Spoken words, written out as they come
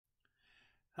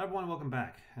Hi everyone, welcome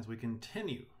back as we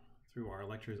continue through our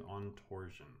lectures on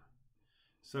torsion.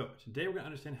 So today we're going to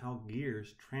understand how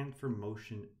gears transfer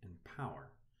motion and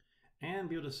power and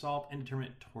be able to solve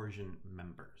indeterminate torsion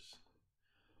members.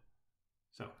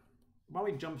 So why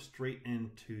don't we jump straight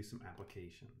into some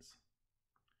applications.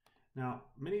 Now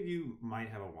many of you might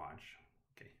have a watch,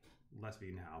 okay, less of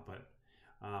you now, but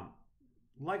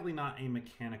likely not a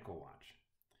mechanical watch.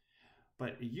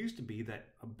 But it used to be that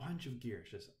a bunch of gears,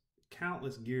 just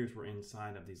countless gears, were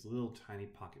inside of these little tiny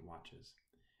pocket watches.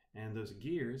 And those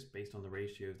gears, based on the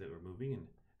ratios that were moving and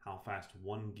how fast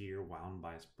one gear wound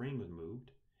by a spring was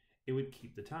moved, it would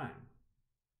keep the time.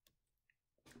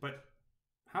 But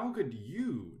how could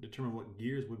you determine what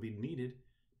gears would be needed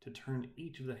to turn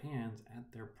each of the hands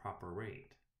at their proper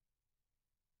rate?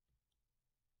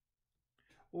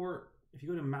 Or if you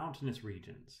go to mountainous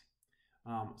regions,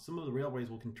 some of the railways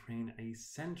will contain a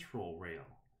central rail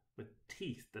with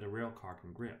teeth that a rail car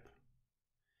can grip.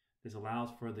 This allows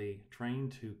for the train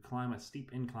to climb a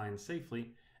steep incline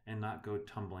safely and not go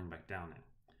tumbling back down it.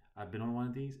 I've been on one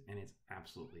of these and it's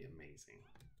absolutely amazing.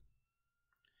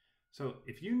 So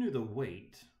if you knew the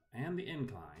weight and the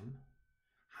incline,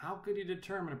 how could you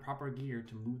determine a proper gear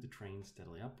to move the train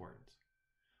steadily upwards?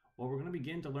 Well, we're going to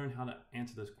begin to learn how to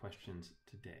answer those questions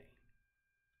today.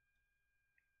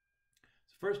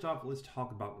 So first off, let's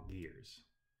talk about gears.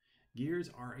 Gears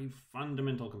are a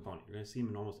fundamental component. You're going to see them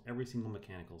in almost every single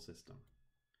mechanical system.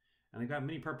 And they've got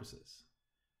many purposes.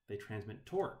 They transmit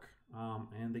torque,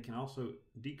 and they can also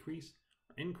decrease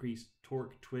or increase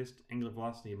torque, twist, angular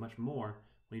velocity, and much more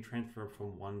when you transfer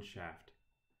from one shaft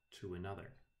to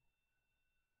another.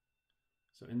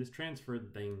 So in this transfer,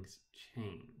 things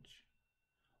change.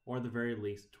 Or at the very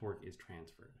least, torque is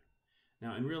transferred.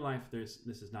 Now in real life, this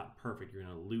is not perfect. You're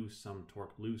going to lose some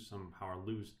torque, lose some power,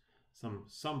 lose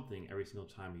something every single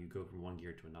time you go from one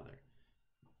gear to another.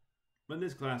 But in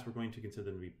this class, we're going to consider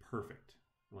them to be perfect,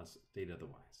 unless stated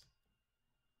otherwise.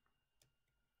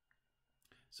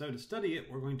 So to study it,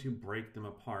 we're going to break them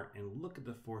apart and look at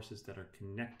the forces that are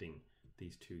connecting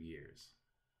these two gears.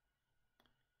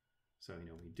 So,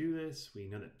 we do this. We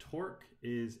know that torque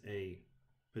is a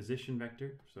position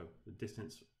vector, so the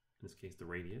distance, in this case the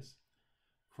radius,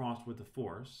 crossed with the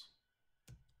force.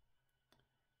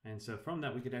 And so from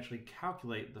that, we could actually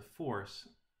calculate the force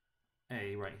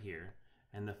A right here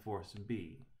and the force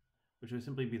B, which would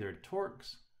simply be their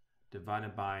torques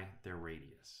divided by their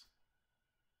radius.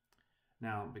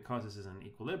 Now, because this is an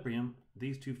equilibrium,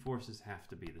 these two forces have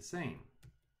to be the same.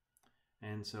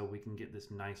 And so we can get this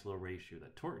nice little ratio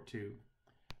that torque 2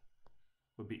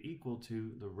 would be equal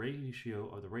to the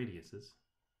ratio of the radiuses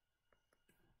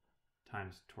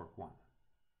times torque 1.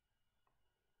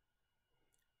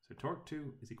 So torque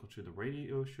 2 is equal to the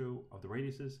ratio of the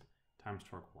radiuses times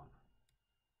torque 1.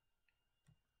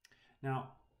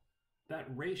 Now, that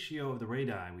ratio of the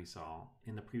radii we saw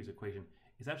in the previous equation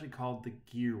is actually called the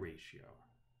gear ratio.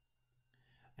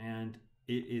 And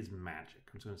it is magic.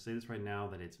 I'm just going to say this right now,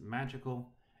 that it's magical.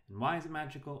 And why is it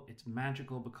magical? It's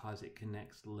magical because it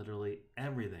connects literally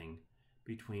everything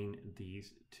between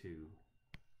these two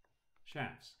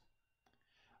shafts.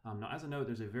 Now, as a note,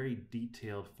 there's a very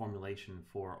detailed formulation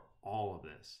for all of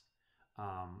this,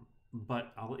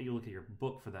 but I'll let you look at your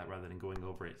book for that rather than going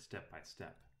over it step by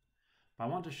step. But I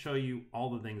want to show you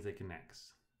all the things it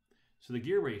connects. So the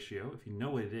gear ratio, if you know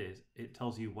what it is, it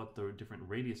tells you what the different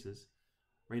radii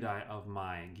of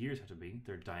my gears have to be,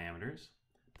 their diameters,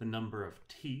 the number of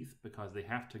teeth, because they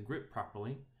have to grip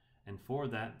properly, and for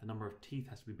that, the number of teeth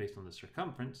has to be based on the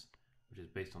circumference, which is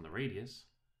based on the radius.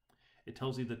 It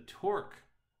tells you the torque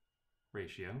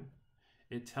ratio.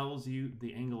 It tells you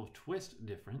the angle of twist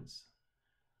difference.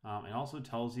 It also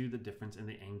tells you the difference in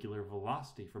the angular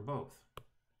velocity for both.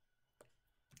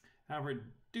 However,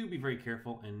 do be very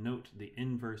careful and note the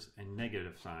inverse and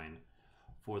negative sign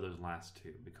for those last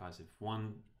two, because if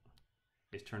one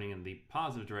is turning in the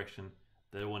positive direction,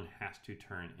 the other one has to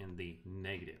turn in the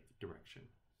negative direction.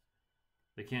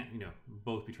 They can't,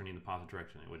 both be turning in the positive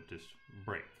direction. It would just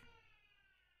break.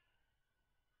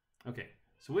 Okay.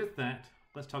 So with that,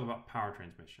 let's talk about power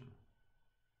transmission.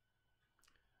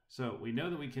 So we know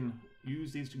that we can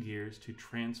use these two gears to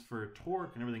transfer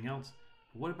torque and everything else.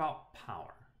 But what about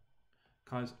power?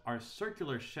 Because our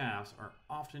circular shafts are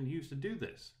often used to do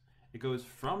this. It goes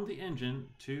from the engine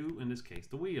to, in this case,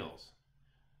 the wheels.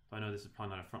 So I know this is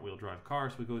probably not a front wheel drive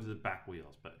car, so we go to the back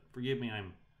wheels. But forgive me,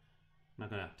 I'm not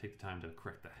going to take the time to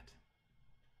correct that.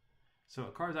 So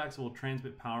a car's axle will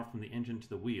transmit power from the engine to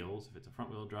the wheels. If it's a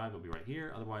front wheel drive, it'll be right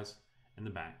here, otherwise in the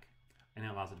back. And it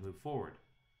allows it to move forward.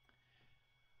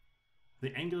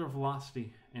 The angular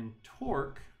velocity and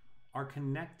torque are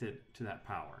connected to that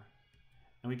power.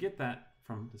 And we get that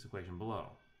from this equation below,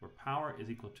 where power is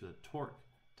equal to the torque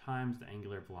times the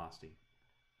angular velocity.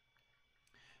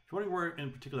 If you're wondering where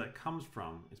in particular that comes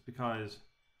from, it's because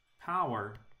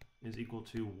power is equal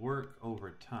to work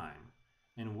over time.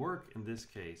 And work in this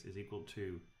case is equal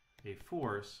to a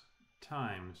force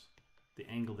times the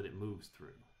angle that it moves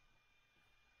through.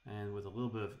 And with a little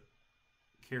bit of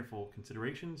careful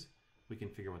considerations, we can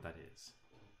figure what that is.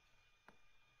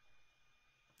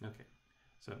 Okay,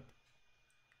 so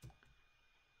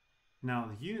now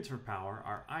the units for power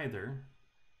are either,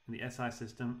 in the SI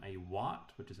system, a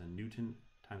watt, which is a Newton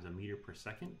times a meter per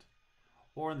second,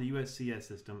 or in the USCS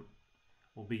system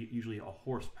will be usually a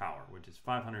horsepower, which is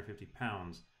 550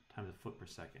 pounds times a foot per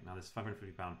second. Now this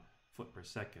 550 pound foot per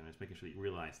second is making sure that you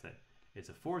realize that it's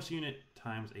a force unit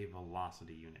times a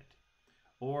velocity unit,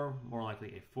 or more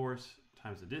likely a force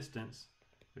times the distance,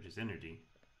 which is energy,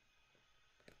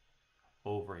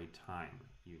 over a time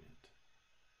unit.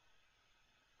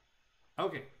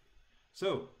 Okay,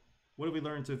 so what have we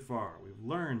learned so far? We've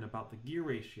learned about the gear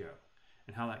ratio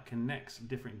and how that connects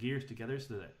different gears together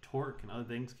so that torque and other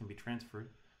things can be transferred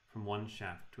from one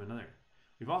shaft to another.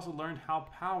 We've also learned how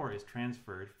power is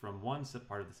transferred from one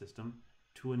part of the system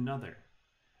to another.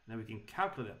 And then we can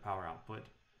calculate that power output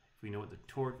if we know what the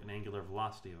torque and angular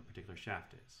velocity of a particular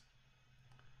shaft is.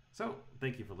 So,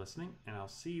 thank you for listening, and I'll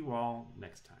see you all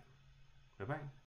next time. Bye-bye.